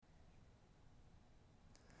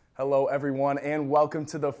Hello, everyone, and welcome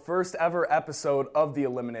to the first ever episode of the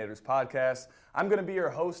Eliminators podcast. I'm going to be your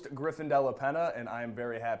host, Griffin Della Penna, and I am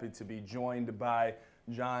very happy to be joined by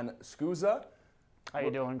John Scusa. How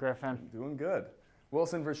you doing, Griffin? Doing good.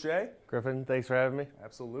 Wilson Verche. Griffin, thanks for having me.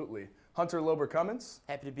 Absolutely. Hunter Lober-Cummins.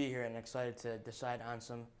 Happy to be here and excited to decide on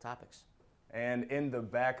some topics. And in the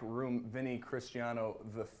back room, Vinny Cristiano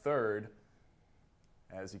III.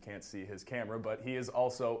 As you can't see his camera, but he is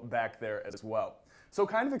also back there as well. So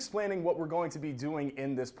kind of explaining what we're going to be doing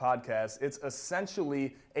in this podcast, it's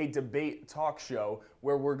essentially a debate talk show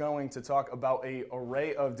where we're going to talk about an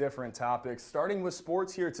array of different topics, starting with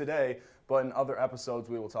sports here today, but in other episodes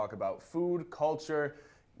we will talk about food, culture.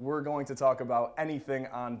 We're going to talk about anything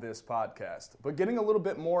on this podcast. But getting a little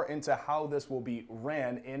bit more into how this will be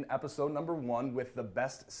ran in episode number 1 with the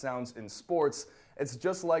best sounds in sports, it's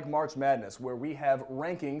just like March Madness, where we have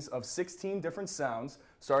rankings of 16 different sounds,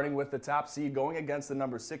 starting with the top seed going against the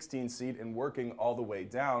number 16 seed and working all the way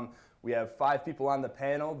down. We have 5 people on the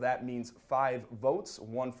panel. That means 5 votes,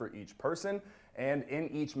 1 for each person. And in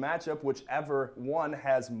each matchup, whichever one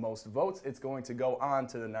has most votes, it's going to go on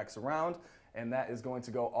to the next round. And that is going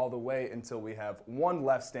to go all the way until we have 1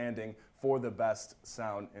 left standing for the best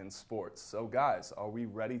sound in sports. So guys, are we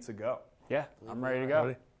ready to go? Yeah, I'm ready to go.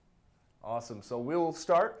 Ready? Awesome. So we'll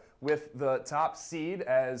start with the top seed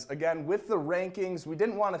as, again, with the rankings, we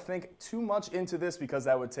didn't want to think too much into this because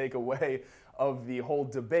that would take away of the whole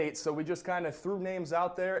debate. So we just kind of threw names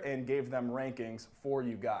out there and gave them rankings for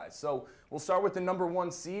you guys. So we'll start with the number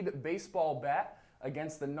 1 seed, baseball bat,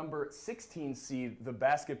 against the number 16 seed, the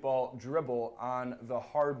basketball dribble on the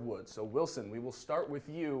hardwood. So Wilson, we will start with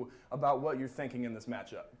you about what you're thinking in this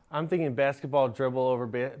matchup. I'm thinking basketball dribble over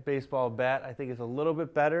baseball bat. I think it's a little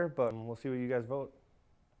bit better, but we'll see what you guys vote.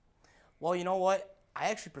 Well, you know what? I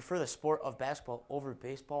actually prefer the sport of basketball over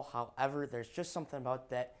baseball. However, there's just something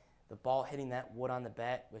about that, the ball hitting that wood on the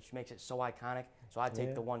bat, which makes it so iconic. So I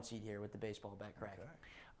take the 1 seed here with the baseball bat crack. Okay.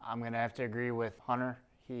 I'm going to have to agree with Hunter.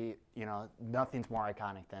 Nothing's more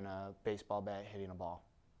iconic than a baseball bat hitting a ball.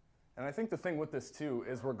 And I think the thing with this too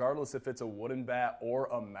is regardless if it's a wooden bat or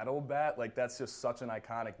a metal bat, like that's just such an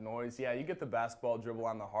iconic noise. Yeah, you get the basketball dribble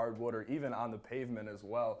on the hardwood or even on the pavement as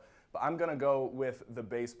well. But I'm going to go with the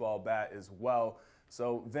baseball bat as well.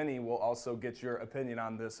 So Vinny will also get your opinion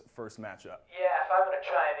on this first matchup. Yeah, if I'm going to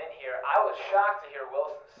chime in here, I was shocked to hear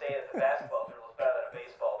Wilson say that the basketball dribble is better than a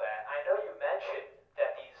baseball bat. I know you mentioned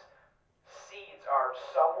that these seeds are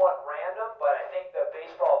somewhat random, but I think the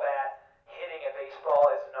baseball bat hitting a baseball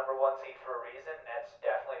is the number 1 seed for a reason. That's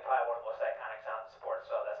definitely probably one of the most iconic sounds in sports,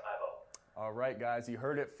 so that's my vote. All right, guys, you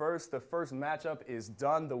heard it first. The first matchup is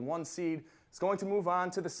done. The 1 seed is going to move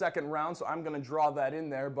on to the second round, so I'm going to draw that in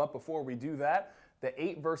there. But before we do that, the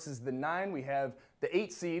 8 versus the 9, we have the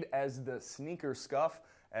 8 seed as the sneaker scuff.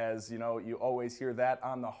 As you know, you always hear that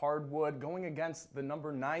on the hardwood, going against the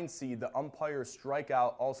number 9 seed, the umpire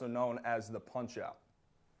strikeout, also known as the punch-out.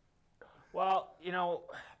 Well,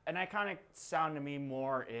 an iconic sound to me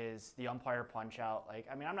more is the umpire punch-out.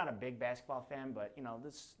 I'm not a big basketball fan, but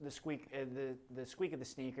the squeak of the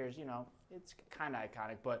sneakers, it's kind of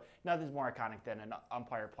iconic. But nothing's more iconic than an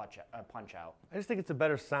umpire punch-out. I just think it's a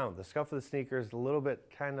better sound. The scuff of the sneaker is a little bit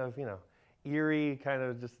kind of, eerie, kind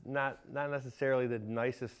of just not necessarily the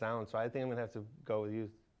nicest sound. So I think I'm going to have to go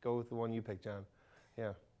with the one you picked, John.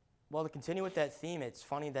 Yeah. Well, to continue with that theme, it's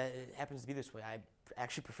funny that it happens to be this way. I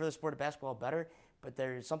actually prefer the sport of basketball better, but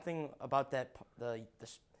there's something about that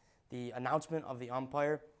the announcement of the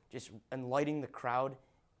umpire just enlightening the crowd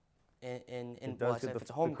if it's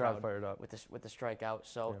a home crowd fired up with the strikeout.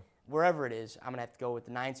 So wherever it is, I'm gonna have to go with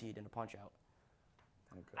the 9 seed and a punch out.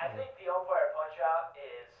 Okay. I think the umpire punch-out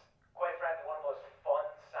is, quite frankly, one of the most fun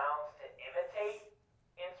sounds to imitate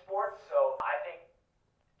in sports, so I think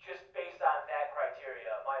just based on that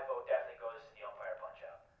criteria, my vote definitely goes to the umpire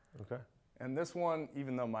punch-out. Okay. And this one,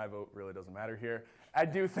 even though my vote really doesn't matter here, I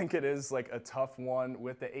do think it is like a tough one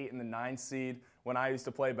with the 8 and the 9 seed. When I used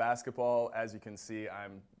to play basketball, as you can see,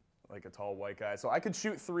 I'm like a tall white guy, so I could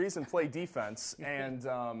shoot threes and play defense. And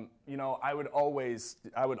I would always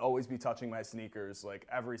be touching my sneakers like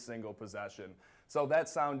every single possession. So that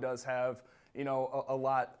sound does have a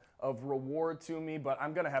lot of reward to me, but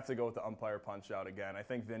I'm going to have to go with the umpire punch-out again. I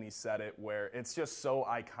think Vinny said it, where it's just so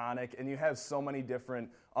iconic, and you have so many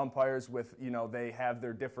different umpires with, they have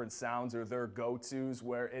their different sounds or their go-tos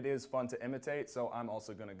where it is fun to imitate, so I'm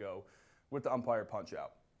also going to go with the umpire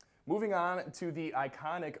punch-out. Moving on to the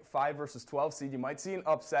iconic 5 versus 12 seed, you might see an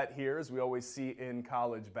upset here, as we always see in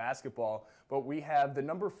college basketball, but we have the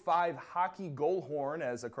number 5 hockey goal horn,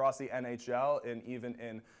 as across the NHL and even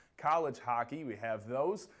in college hockey, we have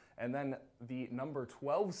those. And then the number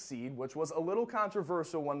 12 seed, which was a little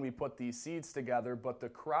controversial when we put these seeds together, but the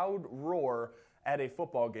crowd roar at a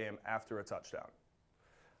football game after a touchdown.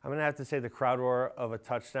 I'm going to have to say the crowd roar of a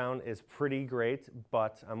touchdown is pretty great,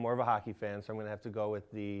 but I'm more of a hockey fan, so I'm going to have to go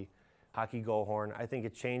with the hockey goal horn. I think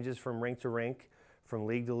it changes from rink to rink, from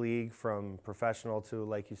league to league, from professional to,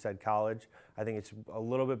 like you said, college. I think it's a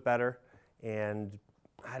little bit better, and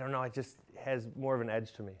I don't know, it just has more of an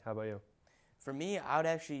edge to me. How about you? For me, I would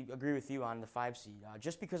actually agree with you on the 5 seed,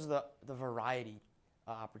 just because of the variety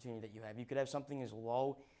opportunity that you have. You could have something as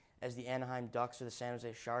low as the Anaheim Ducks or the San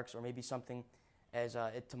Jose Sharks, or maybe something as,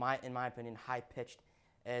 in my opinion, high-pitched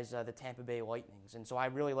as the Tampa Bay Lightnings. And so I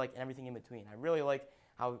really like everything in between. I really like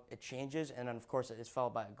how it changes, and then, of course, it's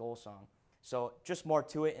followed by a goal song. So just more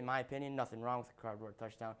to it, in my opinion. Nothing wrong with the crowd roar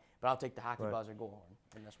touchdown, but I'll take the hockey buzzer goal horn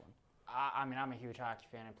in this one. I mean, I'm a huge hockey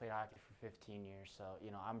fan. I played hockey for 15 years, so,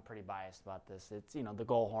 I'm pretty biased about this. It's, the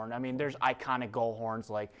goal horn. I mean, there's iconic goal horns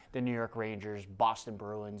like the New York Rangers, Boston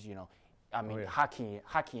Bruins, I mean, hockey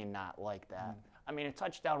and not like that. I mean, a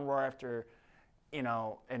touchdown roar after,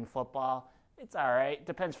 in football, it's all right.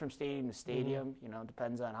 Depends from stadium to stadium,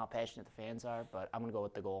 depends on how passionate the fans are, but I'm going to go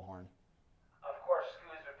with the goal horn. Of course,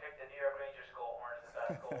 Scoos would pick the New York Rangers goal horn as the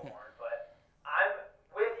best goal horn, but I'm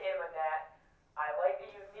with him in that I like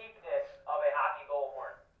the uniqueness of a hockey goal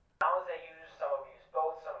horn. Sounds they use, some of them use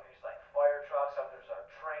boats, some of them use like fire trucks, some of them are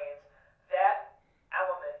trains. That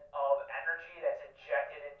element of energy that's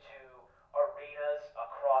injected into arenas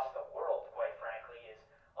across the world, quite frankly, is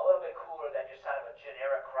a little bit cooler than just kind of a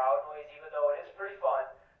generic crowd noise, even though it is pretty fun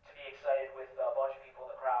to be excited with a bunch of people in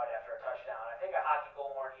the crowd after a touchdown. I think a hockey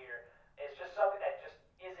goal horn here is just something that just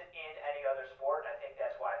isn't in any other sport, and I think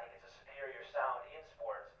that's why I think it's a superior sound in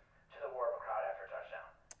sports to the roar of a crowd after a touchdown.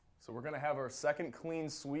 So we're going to have our second clean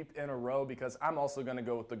sweep in a row because I'm also going to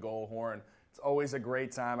go with the goal horn. It's always a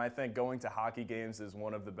great time. I think going to hockey games is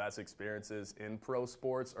one of the best experiences in pro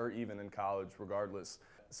sports or even in college, regardless.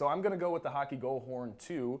 So I'm going to go with the hockey goal horn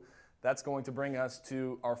too. That's going to bring us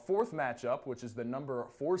to our fourth matchup, which is the number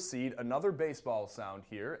 4 seed, another baseball sound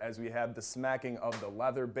here, as we have the smacking of the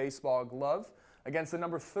leather baseball glove against the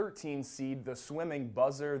number 13 seed, the swimming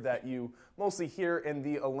buzzer that you mostly hear in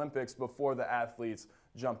the Olympics before the athletes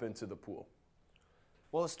jump into the pool.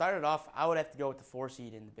 Well, to start it off, I would have to go with the 4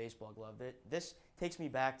 seed in the baseball glove. This takes me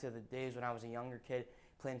back to the days when I was a younger kid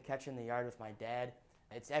playing catch in the yard with my dad.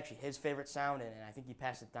 It's actually his favorite sound, and I think he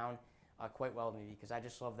passed it down quite well to me because I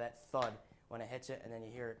just love that thud when it hits it, and then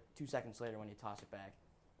you hear it 2 seconds later when you toss it back.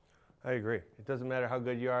 I agree. It doesn't matter how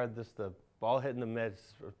good you are, just the ball hitting the mitt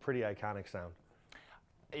is a pretty iconic sound.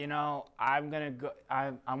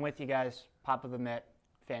 I'm with you guys. Pop of the mitt,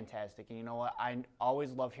 fantastic. And you know what? I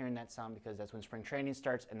always love hearing that sound because that's when spring training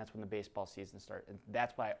starts and that's when the baseball season starts. And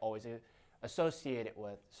that's why I always associate it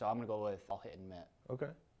with. So I'm going to go with ball hitting mitt.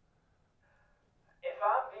 Okay. If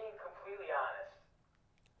I'm being completely honest,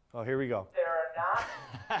 Oh, here we go. there are not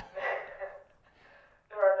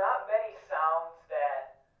many sounds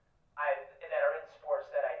that are in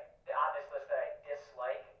sports that on this list that I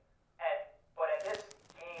dislike. But in this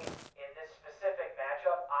game, in this specific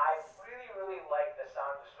matchup, I really like the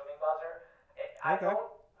sound of the swimming buzzer. I Okay.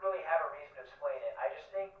 don't really have a reason to explain it. I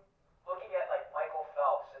just think looking at like Michael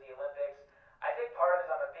Phelps in the Olympics, I think part of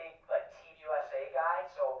it is I'm a big like Team USA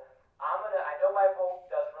guy, so I know my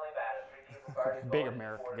vote doesn't really matter. 3 people already Big voted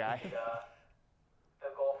America for guy. the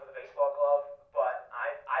goal for the baseball glove, but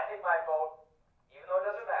I think my vote, even though it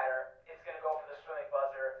doesn't matter, it's going to go for the swimming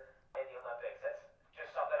buzzer in the Olympics. That's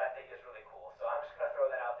just something I think is really cool. So I'm just going to throw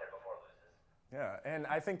that out there before it loses. Yeah, and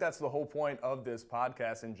I think that's the whole point of this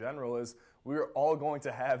podcast in general is we're all going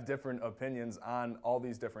to have different opinions on all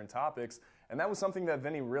these different topics. And that was something that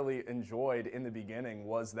Vinny really enjoyed in the beginning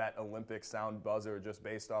was that Olympic sound buzzer just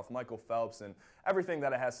based off Michael Phelps and everything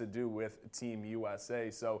that it has to do with Team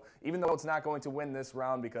USA. So even though it's not going to win this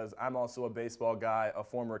round because I'm also a baseball guy, a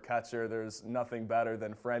former catcher, there's nothing better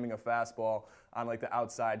than framing a fastball on like the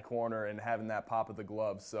outside corner and having that pop of the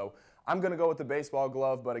glove. So I'm going to go with the baseball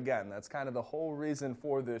glove, but again, that's kind of the whole reason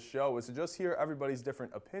for this show is to just hear everybody's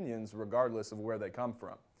different opinions regardless of where they come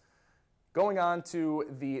from. Going on to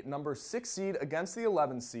the number 6 seed against the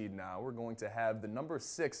 11 seed now, we're going to have the number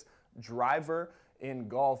 6 driver in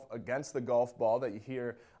golf against the golf ball that you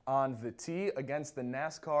hear on the tee against the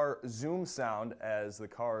NASCAR Zoom sound as the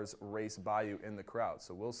cars race by you in the crowd.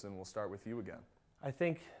 So Wilson, we'll start with you again. I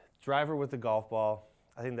think driver with the golf ball,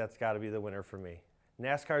 I think that's got to be the winner for me.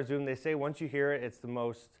 NASCAR Zoom, they say once you hear it, it's the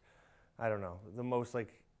most, the most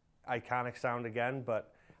like iconic sound again,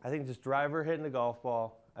 but I think just driver hitting the golf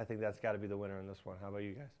ball, I think that's got to be the winner in this one. How about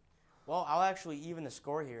you guys? Well, I'll actually even the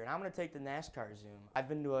score here, and I'm going to take the NASCAR Zoom. I've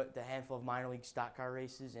been to the handful of minor league stock car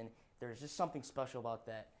races, and there's just something special about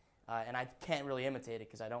that. And I can't really imitate it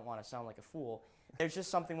because I don't want to sound like a fool. There's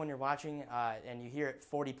just something when you're watching and you hear it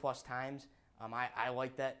 40-plus times. I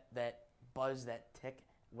like that buzz, that tick,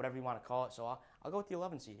 whatever you want to call it. So I'll go with the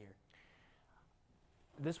 11 seed here.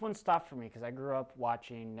 This one's tough for me because I grew up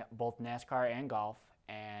watching both NASCAR and golf.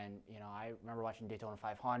 And, I remember watching Daytona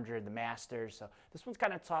 500, the Masters. So this one's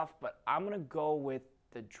kind of tough, but I'm going to go with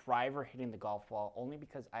the driver hitting the golf ball only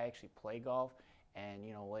because I actually play golf. And,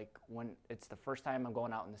 like when it's the first time I'm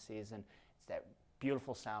going out in the season, it's that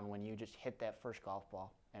beautiful sound when you just hit that first golf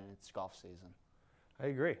ball and it's golf season. I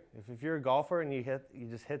agree. If you're a golfer and you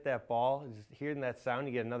just hit that ball, just hearing that sound,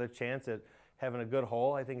 you get another chance at having a good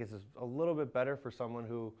hole. I think it's just a little bit better for someone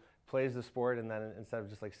who plays the sport and then instead of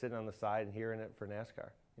just like sitting on the side and hearing it for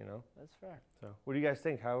NASCAR, That's fair. So what do you guys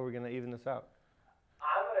think? How are we going to even this out?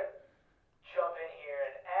 I'm going to jump in here,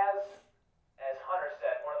 and as Hunter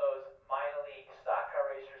said, one of those minor league stock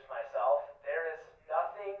car racers myself, there's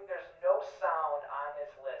no sound on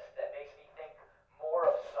this list that makes me think more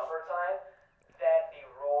of summertime than the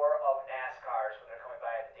roar of NASCARs when they're coming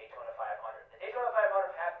by at the Daytona 500. The Daytona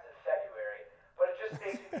 500 happens in February, but it just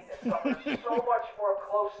makes me think that summer's so much more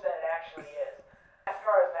close than it actually is.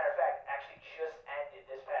 NASCAR, as a matter of fact, actually just ended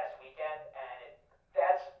this past weekend, and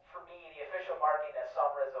that's, for me, the official marking that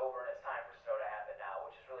summer is over and it's time for snow to happen now,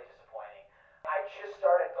 which is really disappointing. I just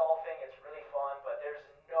started golfing. It's really fun, but there's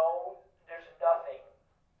nothing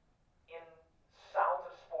in sounds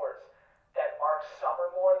of sports that marks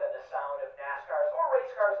summer more than the sound of NASCARs or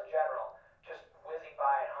race cars in general just whizzing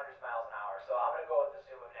by at hundreds of miles an hour. So I'm going to go with the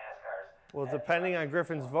zoom of NASCARs. Well, depending on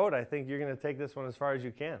Griffin's vote, I think you're going to take this one as far as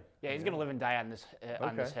you can. Yeah, he's going to live and die on this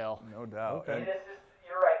hill. No doubt. Okay.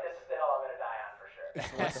 You're right. This is the hill I'm going to die on for sure.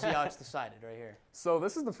 So let's see how it's decided right here. So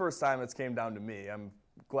this is the first time it's came down to me. I'm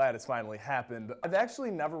glad it's finally happened. I've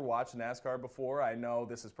actually never watched NASCAR before. I know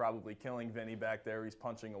this is probably killing Vinny back there. He's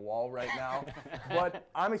punching a wall right now. But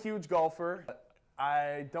I'm a huge golfer.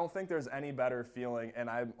 I don't think there's any better feeling, and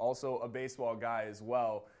I'm also a baseball guy as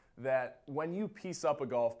well, that when you piece up a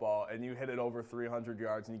golf ball and you hit it over 300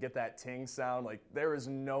 yards and you get that ting sound, like there is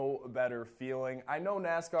no better feeling. I know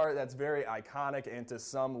NASCAR, that's very iconic, and to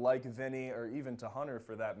some like Vinny or even to Hunter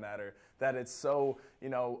for that matter, that it's so,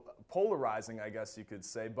 polarizing, I guess you could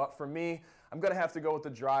say. But for me, I'm going to have to go with the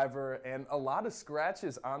driver, and a lot of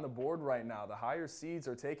scratches on the board right now. The higher seeds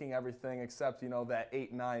are taking everything except, that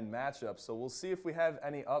 8-9 matchup. So we'll see if we have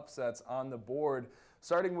any upsets on the board.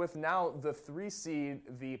 Starting with now the 3 seed,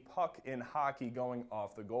 the puck in hockey going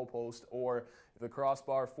off the goalpost or the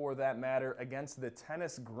crossbar for that matter against the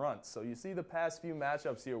tennis grunt. So you see the past few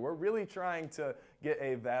matchups here. We're really trying to get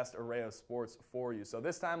a vast array of sports for you. So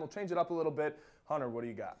this time we'll change it up a little bit. Hunter, what do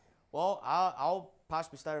you got? Well, I'll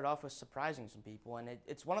possibly start it off with surprising some people. And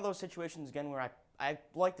it's one of those situations, again, where I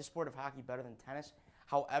like the sport of hockey better than tennis.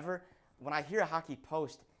 However, when I hear a hockey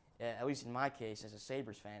post, at least in my case as a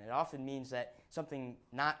Sabres fan, it often means that something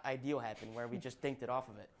not ideal happened where we just dinked it off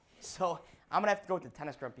of it. So I'm going to have to go with the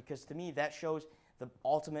tennis grunt because to me that shows the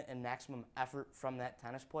ultimate and maximum effort from that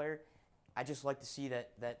tennis player. I just like to see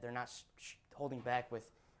that they're not holding back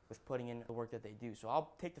with putting in the work that they do. So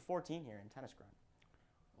I'll take the 14 here in tennis grunt.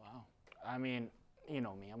 Wow. I mean, you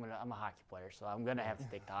know me, I'm a hockey player, so I'm gonna have to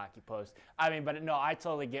take the hockey post. I mean, but no, I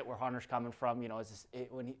totally get where Hunter's coming from.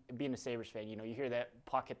 Being a Sabres fan, you hear that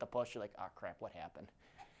puck hit the post, you're like, oh crap, what happened?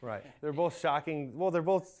 Right. They're both shocking. Well, they're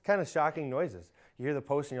both kind of shocking noises. You hear the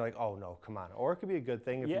post and you're like, oh no, come on. Or it could be a good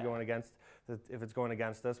thing if you're going against if it's going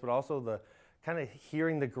against us. But also the kind of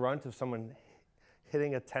hearing the grunt of someone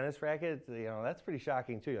hitting a tennis racket, that's pretty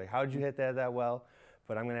shocking too. Like, how did you hit that well?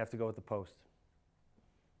 But I'm gonna have to go with the post.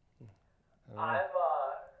 I'm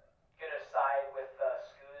going to side with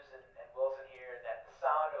Scoos and Wilson here that the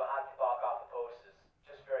sound of a hockey puck off the post is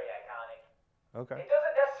just very iconic. Okay. It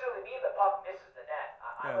doesn't necessarily mean the puck misses the net.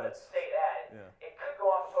 I'm going to say that. It could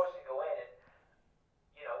go off the post and go in. And,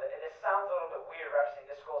 this sounds a little bit weird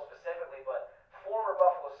referencing this goal specifically, but former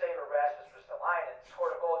Buffalo Sabre Rasmus Ristolainen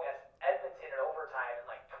scored a goal against Edmonton in overtime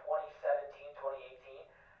in 2017,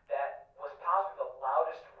 2018. That was possibly the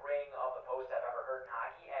loudest ring of the post I've ever heard in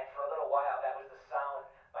hockey, and for a little while that was the sound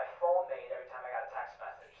my phone made every time I got a text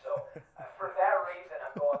message. So for that reason,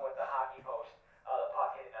 I'm going with the hockey post, the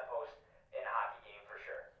puck hitting that post in a hockey game for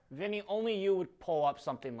sure. Vinny, only you would pull up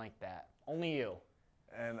something like that. Only you.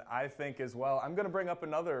 And I think as well, I'm going to bring up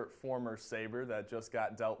another former Sabre that just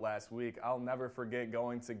got dealt last week. I'll never forget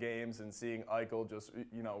going to games and seeing Eichel just,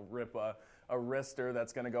 rip a wrister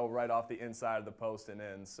that's going to go right off the inside of the post and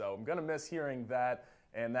in. So I'm going to miss hearing that.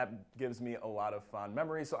 and that gives me a lot of fond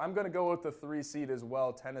memories. So I'm going to go with the 3 seed as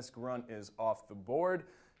well. Tennis Grunt is off the board.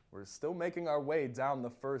 We're still making our way down the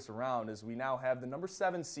first round as we now have the number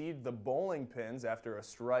 7 seed, the Bowling Pins, after a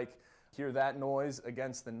strike. Hear that noise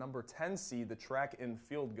against the number 10 seed, the Track and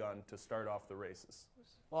Field Gun, to start off the races.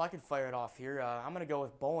 Well, I can fire it off here. I'm going to go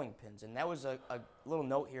with Bowling Pins, and that was a little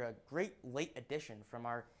note here, a great late addition from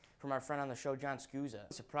our friend on the show, John Scusa.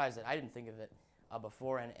 I'm surprised that I didn't think of it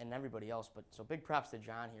before, and everybody else, but so big props to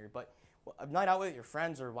John here. But a night out with your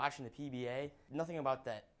friends or watching the PBA, nothing about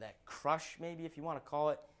that crush, maybe, if you want to call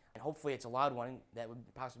it, and hopefully it's a loud one that would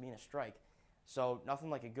possibly mean a strike. So nothing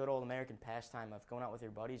like a good old American pastime of going out with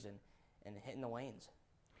your buddies and hitting the lanes.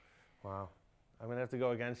 Wow. I'm going to have to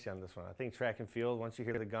go against you on this one. I think track and field, once you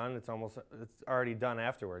hear the gun, it's already done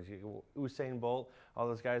afterwards. Usain Bolt, all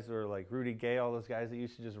those guys who are like Rudy Gay, all those guys that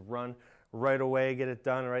used to just run right away, get it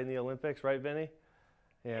done right in the Olympics, right, Vinny?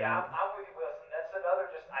 Yeah, I'm with you, Wilson. That's another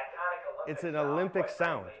just iconic Olympic It's an sound, Olympic quite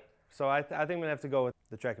sound. frankly. So I think I'm going to have to go with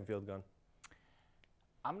the track and field gun.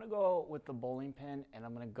 I'm going to go with the bowling pin, and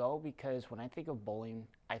I'm going to go because when I think of bowling,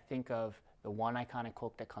 I think of the one iconic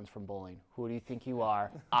quote that comes from bowling. Who do you think you are?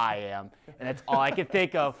 I am. And that's all I can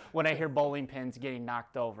think of when I hear bowling pins getting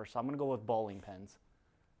knocked over. So I'm going to go with bowling pins.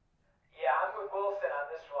 Yeah, I'm with Wilson on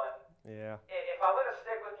this one. Yeah. If I'm going to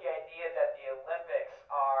stick with the idea that the Olympics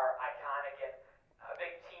are iconic and a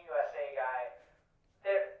big Team USA guy,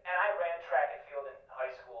 and I ran track and field in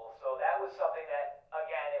high school, so that was something that,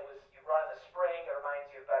 again, you run in the spring, it reminds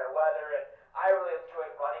you of better weather, and I really enjoyed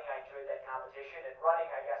running. I enjoyed that competition, and running,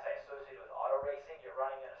 I guess I associated with auto racing. You're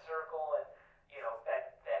running in a circle, and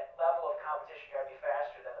that level of competition, you got to be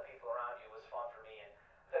faster than the people around you, was fun for me. And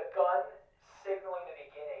the gun signaling the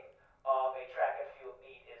beginning of a track and field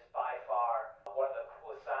meet is by far one of the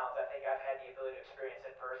coolest sounds I think I've had the ability to experience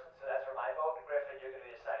in person. So that's where my vote. And Griffin, you're going to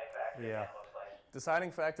be the deciding factor. Yeah. It looks like.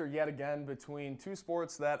 Deciding factor yet again between two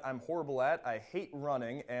sports that I'm horrible at. I hate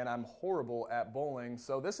running and I'm horrible at bowling.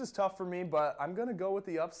 So this is tough for me, but I'm going to go with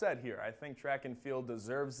the upset here. I think track and field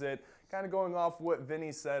deserves it. Kind of going off what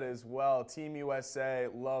Vinny said as well. Team USA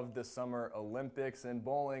loved the Summer Olympics, and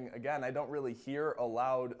bowling, again, I don't really hear a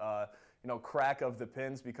loud crack of the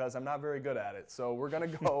pins because I'm not very good at it. So we're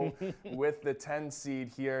going to go with the 10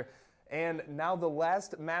 seed here. And now the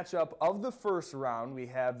last matchup of the first round, we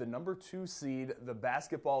have the number 2 seed, the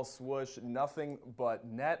basketball swoosh, nothing but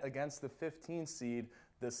net, against the 15 seed,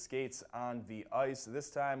 the skates on the ice. This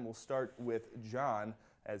time we'll start with John,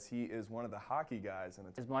 as he is one of the hockey guys. And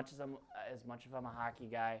As much as I'm a hockey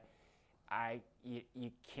guy,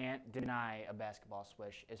 you can't deny a basketball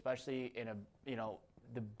swish, especially in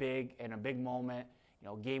a big moment,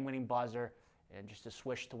 game-winning buzzer, and just a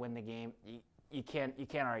swish to win the game. You can't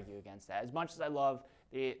argue against that. As much as I love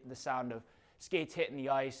the sound of skates hitting the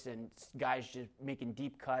ice and guys just making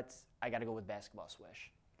deep cuts, I got to go with basketball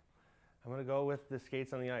swish. I'm going to go with the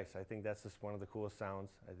skates on the ice. I think that's just one of the coolest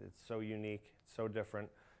sounds. It's so unique, it's so different.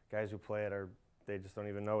 Guys who play it they just don't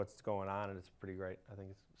even know what's going on, and it's pretty great. I think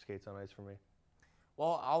it's skates on ice for me.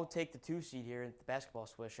 Well, I'll take the 2 seed here at the basketball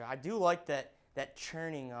swisher. I do like that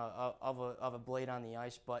churning of a blade on the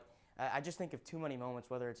ice, but I just think of too many moments,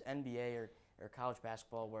 whether it's NBA or college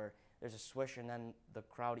basketball, where there's a swish and then the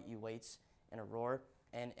crowd waits in a roar,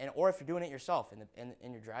 or if you're doing it yourself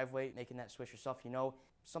in your driveway, making that swish yourself,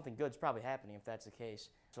 something good's probably happening if that's the case.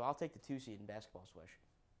 So I'll take the 2 seed in basketball swish.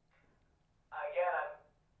 Again,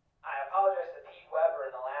 I apologize to Pete Weber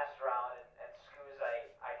in the last round, and Scoos,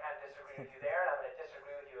 I kind of disagree with you there, and I'm going to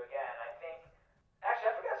disagree with you again. I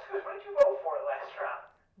forgot, Scoos, what did you vote for last round?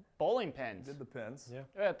 Bowling pins. did the pins. Yeah.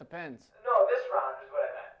 Yeah, the pins. No, this round is what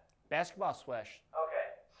I meant. Basketball swish. Okay,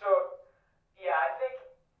 so yeah, I think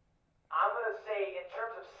I'm gonna say in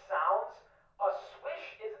terms of sounds, a swish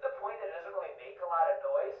is at the point that it doesn't really make a lot of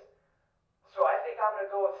noise. So I think I'm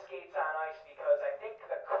gonna go with skates on ice because I think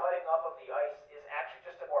the cutting up of the ice is actually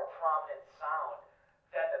just a more prominent sound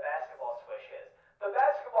than the basketball swish is. The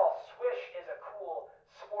basketball swish is a cool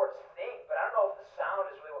sports thing, but I don't know if the sound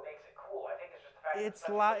is really what makes it cool. I think it's just the fact that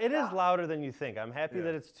It is louder than you think. I'm happy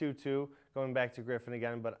Yeah. that it's 2-2, going back to Griffin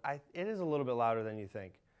again, but it is a little bit louder than you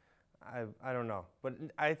think. I don't know, but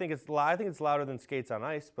I think it's louder than skates on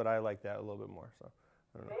ice, but I like that a little bit more. So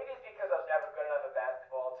I don't know. Maybe it's because I was never good enough at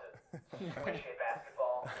basketball to swish a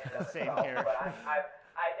basketball. Same here. But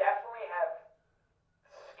I definitely have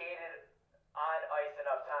skated on ice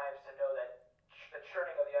enough times to know that the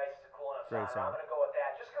churning of the ice is a cool enough Great sound. I'm sound. going to go with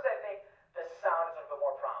that just because I think the sound is a little bit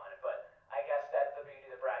more prominent. But I guess that's the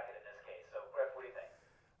beauty of the bracket in this case. So, Griff, what do you think?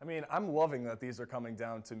 I mean, I'm loving that these are coming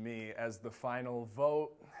down to me as the final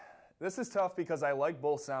vote. This is tough because I like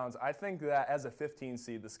both sounds. I think that as a 15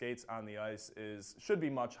 seed, the skates on the ice should be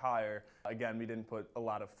much higher. Again, we didn't put a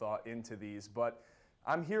lot of thought into these, but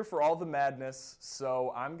I'm here for all the madness,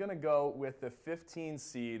 so I'm going to go with the 15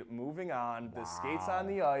 seed. Moving on, the skates on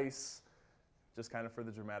the ice, just kind of for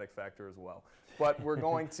the dramatic factor as well. But we're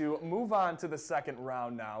going to move on to the second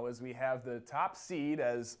round now as we have the top seed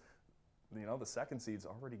as the second seed's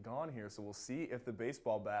already gone here, so we'll see if the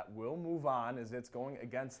baseball bat will move on as it's going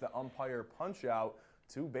against the umpire punch-out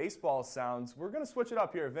to baseball sounds. We're going to switch it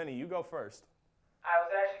up here. Vinny, you go first. I was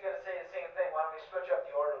actually going to say the same thing. Why don't we switch up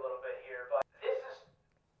the order a little bit here? But this is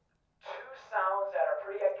two sounds that are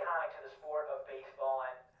pretty iconic to the sport of baseball,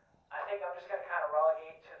 and I think I'm just going to kind of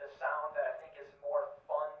relegate to the sound that I think is more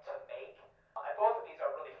fun to make. And both of these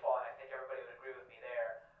are really fun. I think everybody would agree with me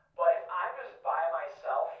there. But if I'm just by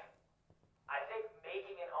myself, I think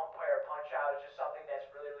making an umpire punch out is just something that's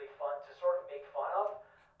really, really fun to sort of make fun of.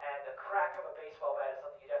 And the crack of a baseball bat is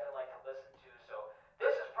something you definitely like to listen to. So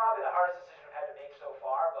this is probably the hardest decision I've had to make so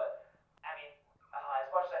far. But, I mean,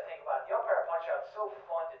 as much as I think about it, the umpire punch out is so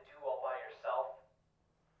fun to do all by yourself.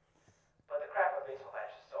 But the crack of a baseball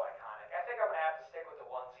bat is just so iconic. I think I'm going to have to stick with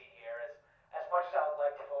the one seed here. As much as I would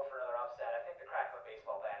like to vote for another upset, I think the crack of a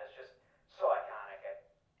baseball bat is just so iconic.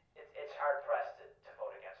 It's hard-pressed to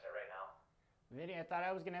vote against it right now. Vinny, I thought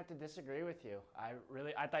I was going to have to disagree with you.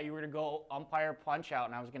 I thought you were going to go umpire punch out,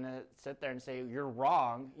 and I was going to sit there and say, you're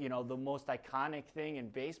wrong. The most iconic thing in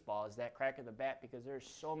baseball is that crack of the bat, because there's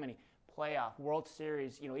so many playoff, World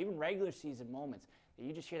Series, even regular season moments that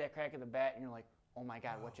you just hear that crack of the bat and you're like, oh my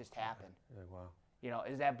God, what just happened? You're like, wow.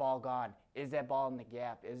 Is that ball gone? Is that ball in the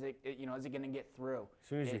gap? Is it going to get through? As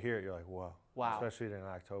soon as you hear it, you're like, wow. Wow. Especially in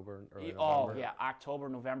October, early Oh, November. yeah, October,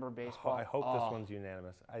 November baseball. I hope this one's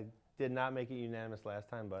unanimous. I did not make it unanimous last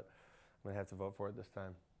time, but I'm going to have to vote for it this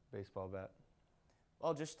time. Baseball bat.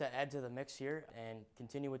 Well, just to add to the mix here and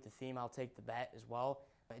continue with the theme, I'll take the bat as well.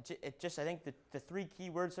 I think the three key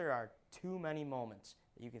words there are too many moments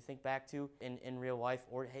that you can think back to in real life,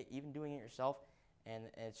 or hey, even doing it yourself, and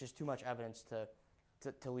it's just too much evidence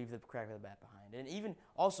to leave the crack of the bat behind. And even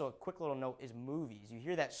also a quick little note is movies. You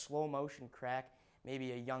hear that slow motion crack,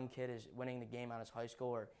 maybe a young kid is winning the game on his high school,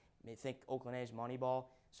 or may think Oakland A's Moneyball.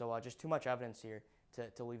 So just too much evidence here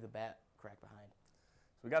to leave the bat crack behind.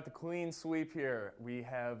 So we got the clean sweep here. We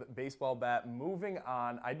have baseball bat moving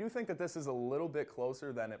on. I do think that this is a little bit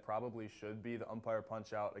closer than it probably should be. The umpire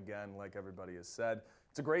punch out, again, like everybody has said.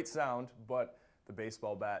 It's a great sound, but the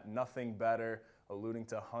baseball bat, nothing better. Alluding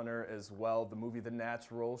to Hunter as well. The movie The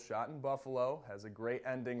Natural, shot in Buffalo, has a great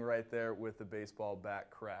ending right there with the baseball bat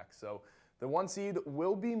crack. So the one seed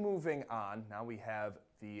will be moving on. Now we have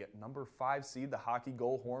the number 5 seed, the hockey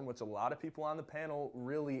goal horn, which a lot of people on the panel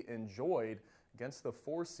really enjoyed, against the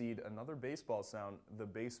 4 seed, another baseball sound, the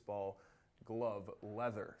baseball glove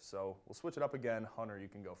leather. So we'll switch it up again. Hunter, you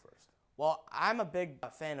can go first. Well, I'm a big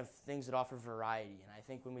fan of things that offer variety, and I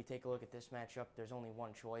think when we take a look at this matchup, there's only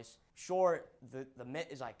one choice. Sure, the mitt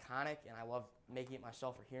is iconic, and I love making it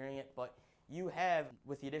myself or hearing it, but you have,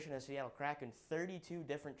 with the addition of the Seattle Kraken, 32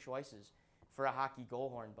 different choices for a hockey goal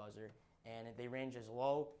horn buzzer, and they range as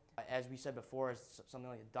low, as we said before, as something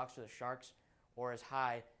like the Ducks or the Sharks, or as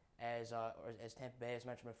high as Tampa Bay, as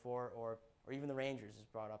mentioned before, or even the Rangers is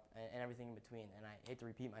brought up, and everything in between. And I hate to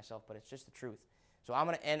repeat myself, but it's just the truth. So I'm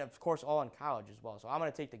going to, and of course, all in college as well. So I'm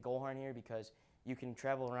going to take the goal horn here because you can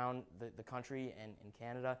travel around the country and in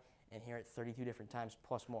Canada and hear it 32 different times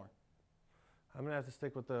plus more. I'm going to have to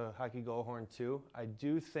stick with the hockey goal horn too. I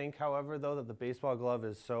do think, however, though, that the baseball glove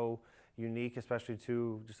is so unique, especially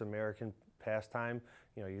to just American pastime.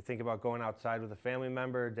 You think about going outside with a family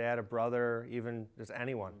member, dad, a brother, even just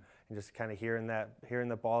anyone, and just kind of hearing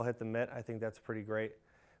the ball hit the mitt. I think that's pretty great.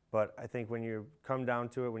 But I think when you come down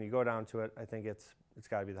to it, when you go down to it, I think it's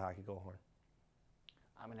got to be the hockey goal horn.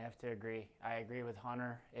 I'm going to have to agree. I agree with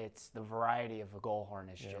Hunter. It's the variety of a goal horn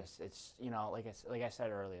is just, it's, like I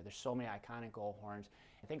said earlier, there's so many iconic goal horns.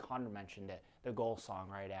 I think Hunter mentioned it, the goal song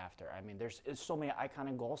right after. I mean, there's so many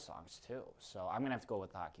iconic goal songs too. So I'm going to have to go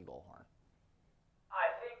with the hockey goal horn.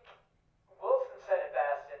 I think Wilson said it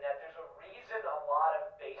best in that there's a reason a lot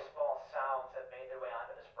of baseball sounds have made their way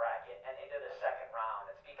onto this bracket and into the second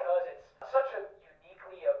round. It's because it's such a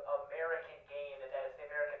uniquely American game that is the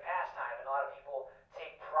American pastime, and a lot of people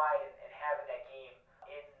take pride in having that game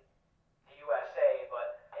in the USA.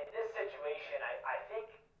 But in this situation, I think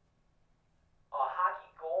a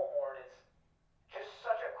hockey goal horn is just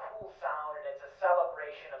such a cool sound, and it's a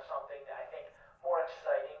celebration of something that I think more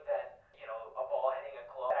exciting than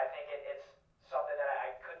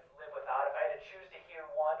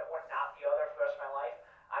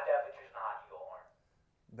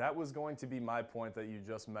That was going to be my point that you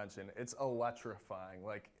just mentioned. It's electrifying.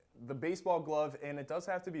 Like the baseball glove, and it does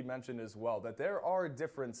have to be mentioned as well that there are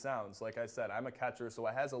different sounds. Like I said, I'm a catcher, so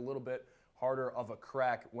it has a little bit harder of a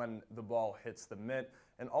crack when the ball hits the mitt.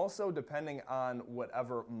 And also, depending on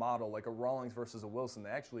whatever model, like a Rawlings versus a Wilson, they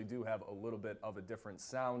actually do have a little bit of a different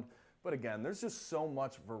sound. But again, there's just so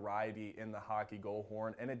much variety in the hockey goal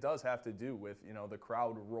horn, and it does have to do with, you know, the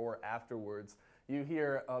crowd roar afterwards. You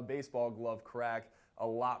hear a baseball glove crack a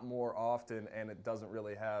lot more often, and it doesn't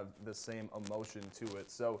really have the same emotion to it.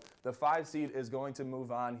 So the 5 seed is going to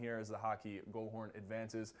move on here as the hockey goal horn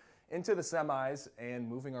advances into the semis, and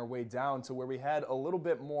moving our way down to where we had a little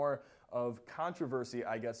bit more of controversy,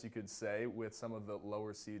 I guess you could say, with some of the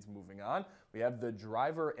lower seeds moving on. We have the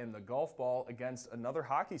driver and the golf ball against another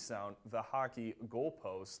hockey sound, the hockey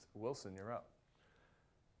goalpost. Wilson, you're up.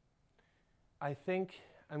 I think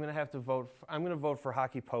I'm going to have to vote. I'm going to vote for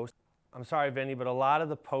hockey post. I'm sorry, Vinny, but a lot of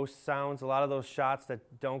the post sounds, a lot of those shots that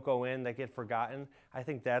don't go in, that get forgotten, I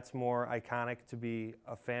think that's more iconic to be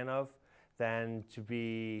a fan of than to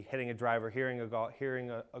be hitting a driver, hearing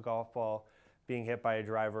a golf ball being hit by a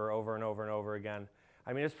driver over and over and over again.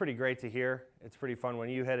 I mean, it's pretty great to hear. It's pretty fun when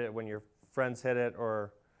you hit it, when your friends hit it,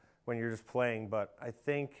 or when you're just playing. But I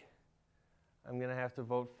think I'm going to have to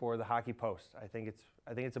vote for the hockey post. I think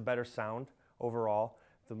it's a better sound overall.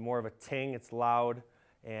 The more of a ting, it's loud,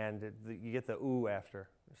 and you get the ooh after.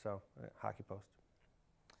 So, hockey post.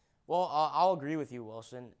 Well, I'll agree with you,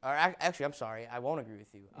 Wilson. Or actually, I'm sorry, I won't agree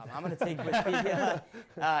with you. I'm going to take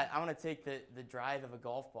I'm going to take the drive of a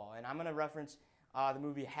golf ball, and I'm going to reference the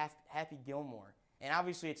movie Happy Gilmore. And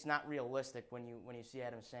obviously, it's not realistic when you see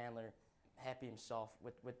Adam Sandler happy himself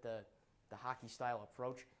with the hockey style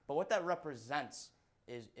approach. But what that represents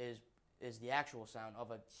is the actual sound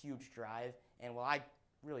of a huge drive. And while I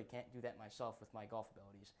really can't do that myself with my golf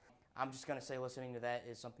abilities, I'm just going to say listening to that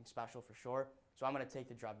is something special for sure. So I'm going to take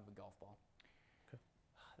the drive of a golf ball. Okay.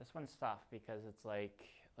 This one's tough because it's like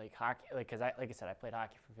hockey, like I said, I played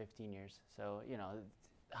hockey for 15 years. So, you know,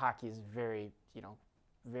 hockey is very, you know,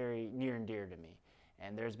 very near and dear to me.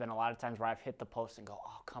 And there's been a lot of times where I've hit the post and go,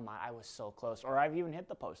 oh, come on, I was so close. Or I've even hit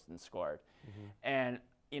the post and scored. Mm-hmm. And,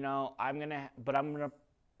 you know,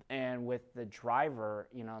 and with the driver,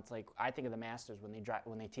 you know, it's like, I think of the Masters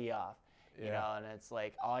when they tee off. You know, and it's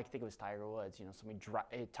like, all I can think of was Tiger Woods. You know,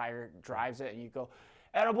 Tiger drives it, and you go,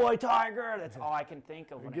 "Attaboy, Tiger!" That's all I can think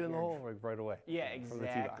of. You get in the hole right away. Yeah,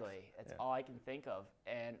 exactly. That's all I can think of.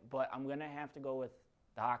 But I'm gonna have to go with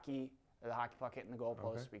the hockey puck hitting the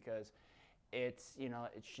goalpost because it's, you know,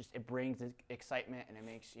 it brings excitement, and it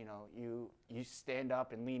makes, you know, you stand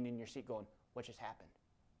up and lean in your seat going, "What just happened?"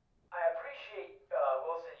 I appreciate,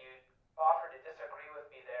 Wilson, you offered to disagree with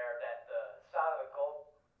me there that the sound of the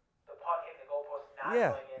puck hitting the goalpost not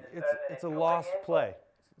going in is better than it's it a going lost in. play.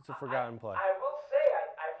 It's a forgotten play. I will say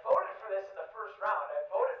I voted for this in the first round. I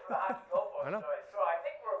voted for the hockey goalpost. I know. So I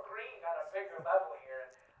think we're agreeing on a bigger level here. And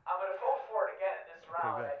I'm going to vote for it again in this round.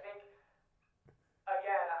 good. I think,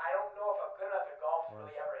 again, I don't know if I'm good enough at golf to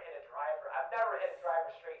really ever hit a driver. I've never hit a driver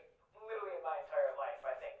straight literally in my entire life.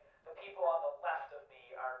 I think the people on the left of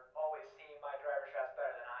me are always seeing my driver shots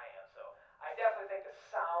better than I am. So I definitely think the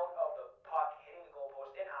sound of the puck hitting the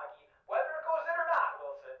goalpost in hockey, whether it goes in or not,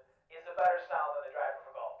 Wilson, is a better sound than the driver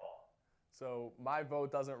for golf ball. So my vote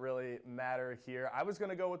doesn't really matter here. I was going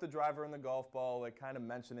to go with the driver and the golf ball, like kind of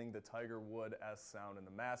mentioning the Tiger Woods-esque sound in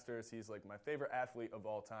the Masters. He's like my favorite athlete of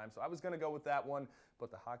all time. So I was going to go with that one, but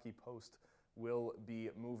the hockey post will be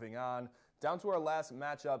moving on. Down to our last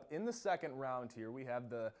matchup in the second round here, we have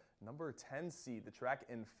the number 10 seed, the track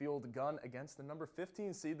and field gun, against the number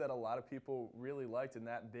 15 seed that a lot of people really liked in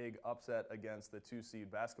that big upset against the 2 seed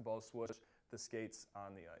basketball swoosh, the skates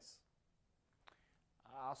on the ice.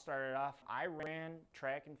 I'll start it off. I ran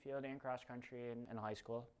track and field and cross country in high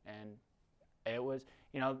school, and it was,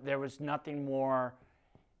 you know, there was nothing more,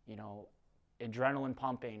 you know, adrenaline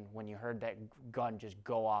pumping when you heard that gun just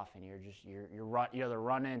go off, and you're either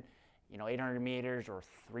running, you know, 800 meters or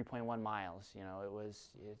 3.1 miles. You know, it's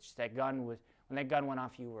just that gun was, when that gun went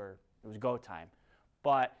off, it was go time.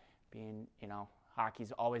 But being, you know,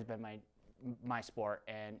 hockey's always been my sport,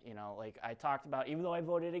 and, you know, like I talked about, even though I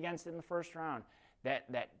voted against it in the first round, that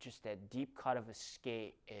deep cut of a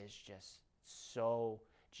skate is just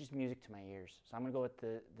music to my ears. So I'm gonna go with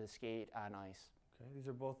the skate on ice. Okay, these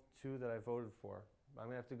are both two that I voted for. I'm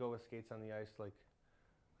gonna have to go with skates on the ice, like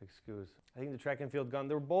Scoos. I think the track and field gun,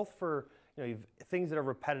 they're both for, you know, things that are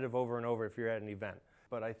repetitive over and over if you're at an event.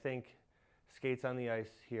 But I think skates on the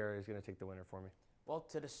ice here is gonna take the winner for me. Well,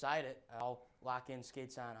 to decide it, I'll lock in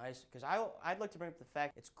Skates on Ice because I'd like to bring up the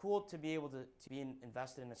fact it's cool to be able to be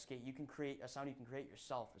invested in a skate. You can create a sound you can create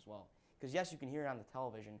yourself as well. Because yes, you can hear it on the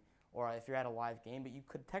television or if you're at a live game, but you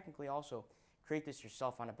could technically also create this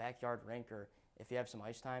yourself on a backyard rink or if you have some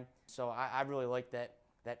ice time. So I really like that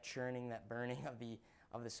churning, that burning of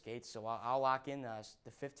the skates. So I'll lock in the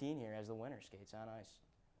 15 here as the winner, Skates on Ice.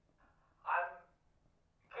 I'm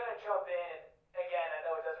gonna jump in. Again, I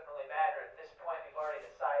know it doesn't really matter at this point. We've already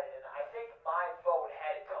decided, and I think my vote,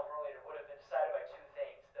 had it come earlier, would have been decided by two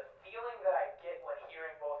things: the feeling that I get when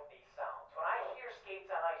hearing both of these sounds. When I hear Skates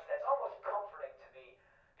on Ice, that's almost comforting to me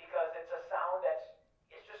because it's a sound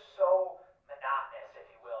it's just so monotonous, if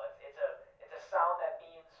you will. It's a sound that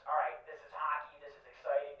means, all right, this is hockey, this is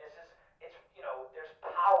exciting, there's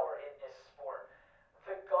power in this sport.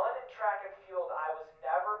 The gun in track and field, I was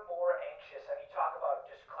never more anxious. I mean, talk about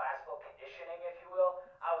just classical conditioning, if you will.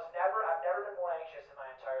 I've never been more anxious in my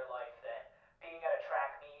entire life than being at a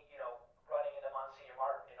track meet, running into Monsignor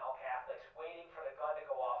Martin and all Catholics, waiting for the gun to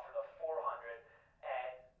go off for the 400.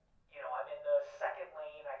 And, I'm in the second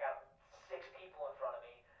lane. I got 6 people in front of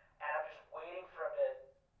me, and I'm just waiting for him to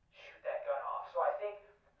shoot that gun off. So I think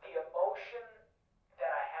the emotion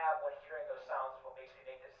that I have when hearing those sounds is what makes me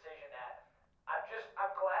make the decision that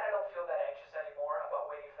I'm glad I don't feel that anxious anymore about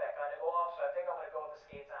waiting for that gun to go off. So I think I'm going to go with the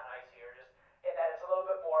Skates on Ice here, just in that it's a little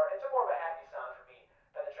bit more, it's more of a happy sound for me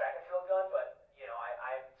than the track and field gun. But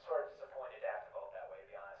I'm sort of disappointed to have to vote that way, to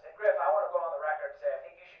be honest. And Griff, I want to go on the record and say I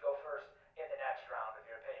think you should go first in the next round, with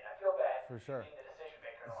your opinion. I feel bad For sure. being the decision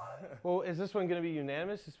maker in a lot of these. Well, is this one going to be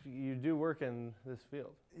unanimous? You do work in this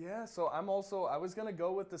field. Yeah, so I was going to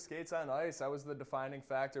go with the Skates on Ice. I was the defining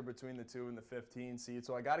factor between the 2 and the 15 seed,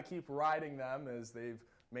 so I got to keep riding them as they've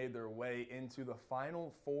made their way into the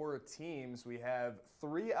final 4 teams. We have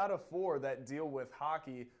 3 out of 4 that deal with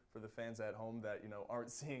hockey. For the fans at home that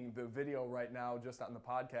aren't seeing the video right now, just on the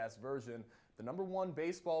podcast version, the number 1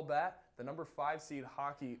 baseball bat, the number 5 seed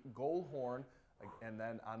hockey goal horn, and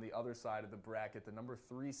then on the other side of the bracket, the number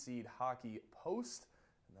 3 seed hockey post,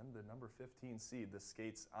 and then the number 15 seed, the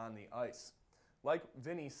Skates on the Ice. Like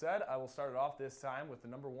Vinny said, I will start it off this time with the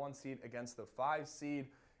number 1 seed against the 5 seed.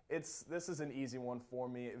 This is an easy one for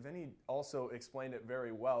me. Vinny also explained it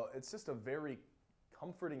very well. It's just a very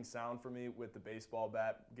comforting sound for me with the baseball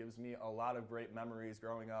bat. Gives me a lot of great memories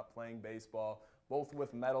growing up playing baseball, both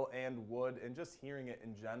with metal and wood, and just hearing it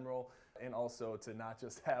in general, and also to not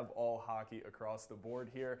just have all hockey across the board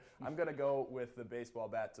here. I'm going to go with the baseball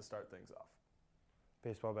bat to start things off.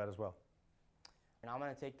 Baseball bat as well. And I'm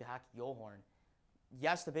going to take the hockey goal horn.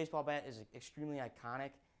 Yes, the baseball bat is extremely iconic,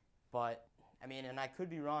 but, and I could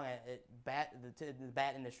be wrong. The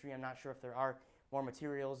bat industry, I'm not sure if there are more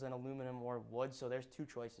materials than aluminum or wood, so there's 2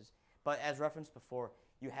 choices. But as referenced before,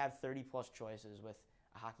 you have 30-plus choices with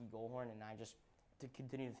a hockey goal horn, and to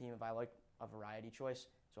continue the theme, if I like a variety choice,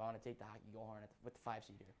 so I want to take the hockey goal horn with the 5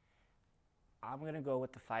 seed here. I'm going to go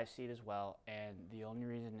with the 5 seed as well, and the only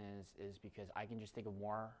reason is because I can just think of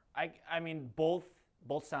more.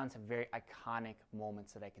 Both sounds have very iconic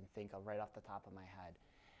moments that I can think of right off the top of my head.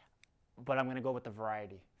 But I'm going to go with the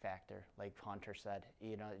variety factor, like Hunter said.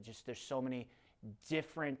 There's so many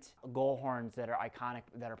different goal horns that are iconic,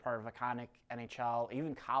 that are part of iconic NHL,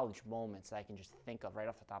 even college moments that I can just think of right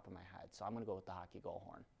off the top of my head. So I'm going to go with the hockey goal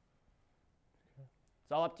horn. It's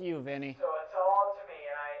all up to you, Vinny. So it's all up to me,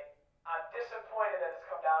 and I'm disappointed that it's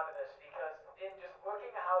come down to this because in just looking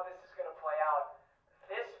at how this is going to play out,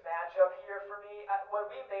 this matchup here for me, when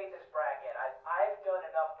we made this bracket, I've done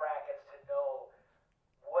enough brackets to know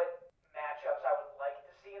what matchups I would like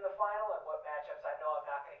to see in the final and what matchups I know I'm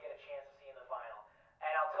not going to get a chance to see in the final.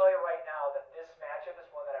 And I'll tell you right now that this matchup is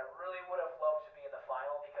one that I really would have loved to be in the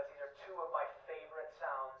final because these are 2 of my favorite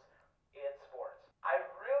sounds in sports. I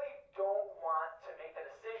really don't want to make the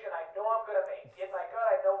decision I know I'm going to make. In my gut,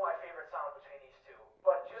 I know my favorite sound between these 2.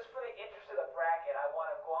 But just for the interest of the bracket, I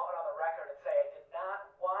want to go out on the record and say I did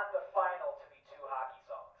not want the final to be 2 hockey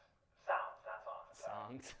songs. Sounds, not songs.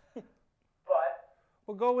 Songs. But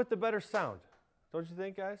We'll go with the better sound. Don't you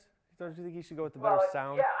think, guys? Don't you think you should go with the better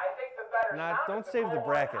sound? Yeah, I think the better sound. Don't is save the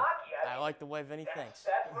goal horn in bracket. hockey. I like the way Vinny thinks.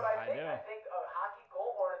 That's what I think. do. I think a hockey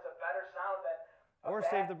goal horn is a better sound than Or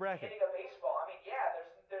bat save the bracket. hitting a baseball.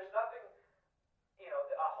 There's nothing,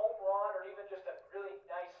 a home run or even just a really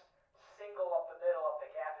nice single up the middle of the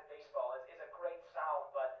cap in baseball is a great sound.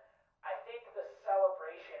 But I think the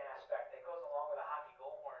celebration aspect that goes along with a hockey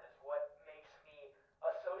goal horn is what makes me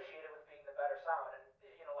associate it with being the better sound. And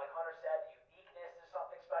like Hunter said, uniqueness is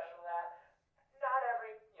something special to that. Not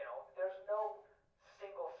every, there's no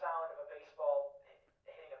single sound of a baseball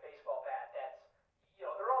hitting a baseball bat that's,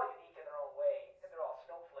 they're all unique in their own way and they're all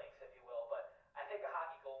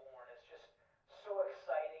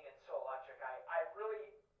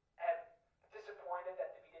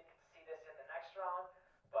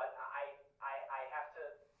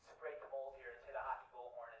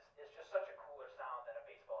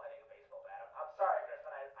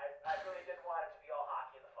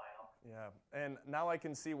Yeah, and now I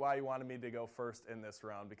can see why you wanted me to go first in this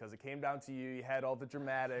round, because it came down to you. You had all the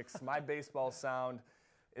dramatics, my baseball sound.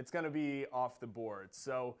 It's going to be off the board.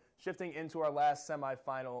 So shifting into our last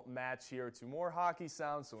semifinal match here to more hockey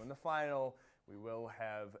sounds. So in the final, we will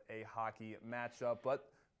have a hockey matchup, but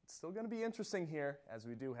it's still going to be interesting here as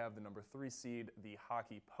we do have the number 3 seed, the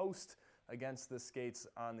Hockey Post, against the Skates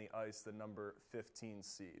on the Ice, the number 15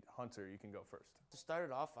 seed. Hunter, you can go first. To start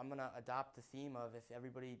it off, I'm going to adopt the theme of, if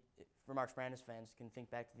everybody, for March Madness fans, can think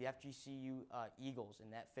back to the FGCU Eagles in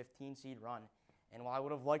that 15 seed run. And while I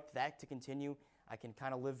would have liked that to continue, I can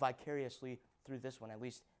kind of live vicariously through this one, at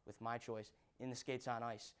least with my choice, in the Skates on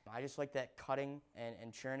Ice. I just like that cutting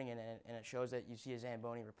and churning, and it shows that you see a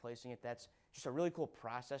Zamboni replacing it. That's just a really cool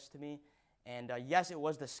process to me. And yes, it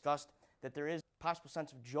was discussed that there is a possible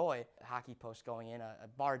sense of joy at Hockey Post going in, a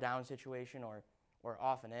bar down situation or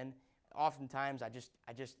off and in. Oftentimes, I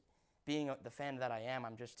just being the fan that I am,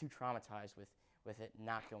 I'm just too traumatized with it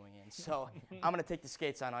not going in. So I'm going to take the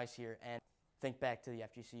Skates on Ice here and think back to the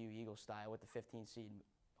FGCU Eagles style with the 15 seed,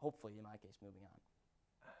 hopefully, in my case, moving on.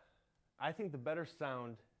 I think the better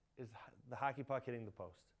sound is the hockey puck hitting the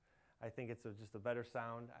post. I think it's just a better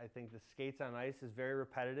sound. I think the Skates on Ice is very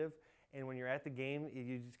repetitive, and when you're at the game,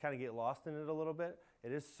 you just kind of get lost in it a little bit.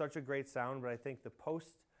 It is such a great sound, but I think the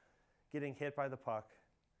post getting hit by the puck,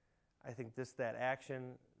 I think that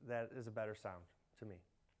action, that is a better sound to me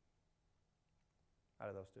out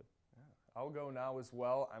of those two. Yeah. I'll go now as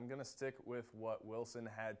well. I'm going to stick with what Wilson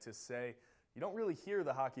had to say. You don't really hear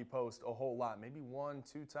the Hockey Post a whole lot, maybe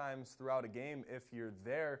 1-2 times throughout a game. If you're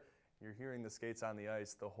there, you're hearing the Skates on the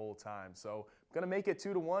ice the whole time. So I'm going to make it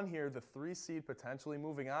 2-1 here. The 3 seed potentially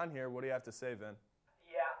moving on here. What do you have to say, Vin?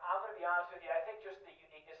 Yeah, I'm going to be honest with you. I think just the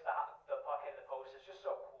uniqueness of the puck hitting the post is just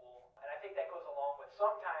so cool. And I think that goes along with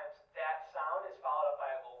sometimes that sound is followed up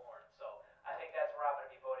by a goal horn. So I think that's where I'm going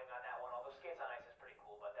to be voting on that one. Although Skates on Ice is pretty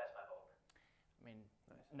cool, but that's my vote. I mean,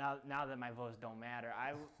 now that my votes don't matter,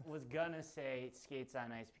 I was gonna say Skates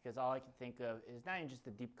on Ice because all I can think of is not even just the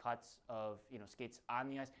deep cuts of skates on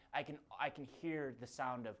the ice. I can hear the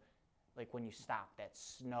sound of like when you stop, that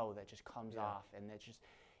snow that just comes off, and it's just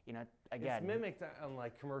again. It's mimicked on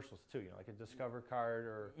like commercials too, like a Discover card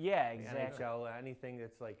or exactly. NHL, anything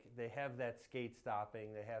that's like they have that skate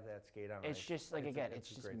stopping, they have that skate on. It's ice. just like it's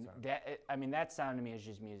just that. That sound to me is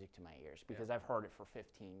just music to my ears because I've heard it for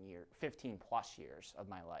 15 plus years of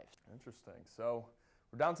my life. Interesting. So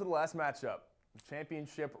we're down to the last matchup,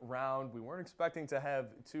 championship round. We weren't expecting to have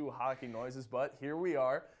 2 hockey noises, but here we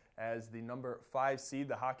are as the number 5 seed,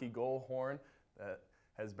 the Hockey Goal Horn, that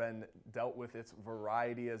has been dealt with its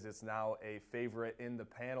variety as it's now a favorite in the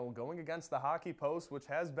panel, going against the Hockey Post, which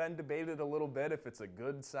has been debated a little bit if it's a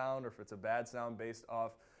good sound or if it's a bad sound based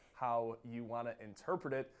off how you want to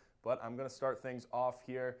interpret it. But I'm going to start things off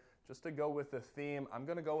here. Just to go with the theme, I'm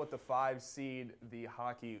going to go with the 5 seed, the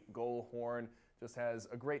Hockey Goal Horn. Just has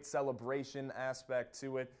a great celebration aspect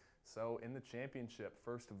to it. So in the championship,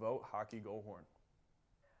 first vote, Hockey Goal Horn.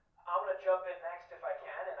 I'm going to jump in next if I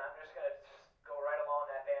can, and I'm just going to go right along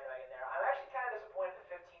that bandwagon there. I'm actually kind of disappointed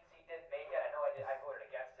the 15 seed didn't make it. I know I voted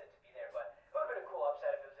against it to be there, but it would have been a cool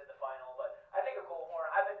upset if it was in the final. But I think a goal horn,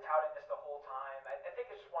 I've been touting this the whole time. I think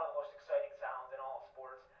it's just one of the most exciting sounds in all of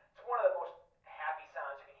sports. It's one of the most happy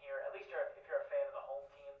sounds you can hear, at least if you're a fan of the home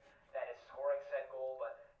team that is scoring said goal.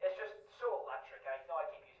 But it's just so electric. I know I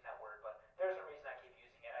keep using that word, but there's a reason I keep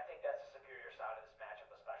using it. I think that's a superior sound of this matchup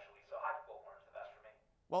especially. So Hockey Goal Horn is the best for me.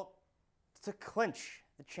 Well, to clinch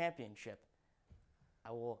the championship, I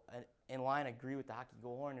will, in line, agree with the Hockey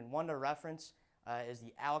Goal Horn. And one to reference is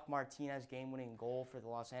the Alec Martinez game-winning goal for the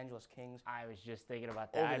Los Angeles Kings. I was just thinking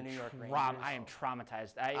about that. Over the New York Rangers. I am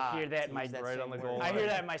traumatized. I hear that in my right on the goal I line. hear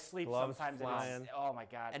that in my sleep Gloves sometimes. flying. Oh my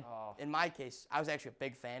God. And in my case, I was actually a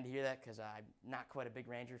big fan to hear that because I'm not quite a big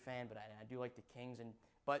Ranger fan, but I do like the Kings.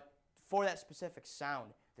 But for that specific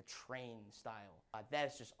sound, the train style, that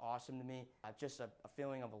is just awesome to me. Just a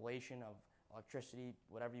feeling of elation, of electricity,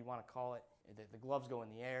 whatever you want to call it. The gloves go in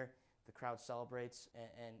the air, the crowd celebrates,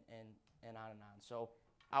 and on and on. So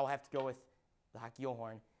I'll have to go with the Hockey Goal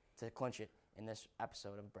Horn to clinch it in this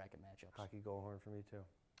episode of Bracket Matchups. Hockey Goal Horn for me too.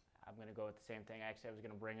 I'm going to go with the same thing. Actually, I was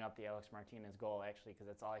going to bring up the Alex Martinez goal, actually, because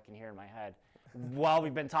that's all I can hear in my head while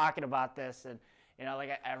we've been talking about this. And, like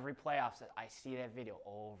at every playoffs, I see that video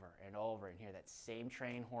over and over and hear that same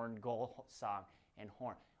train horn goal song and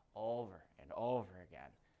horn over and over again.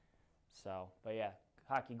 So, but yeah,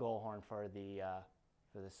 Hockey Goal Horn for the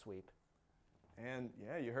sweep. And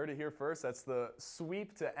yeah, you heard it here first. That's the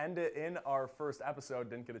sweep to end it in our first episode.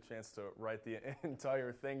 Didn't get a chance to write the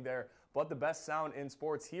entire thing there. But the best sound in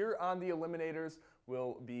sports here on the Eliminators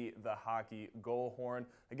will be the hockey goal horn.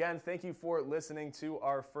 Again, thank you for listening to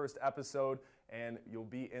our first episode, and you'll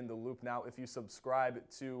be in the loop now if you subscribe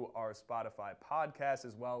to our Spotify podcast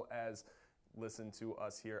as well as listen to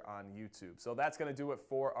us here on YouTube. So that's going to do it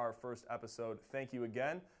for our first episode. Thank you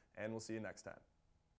again, and we'll see you next time.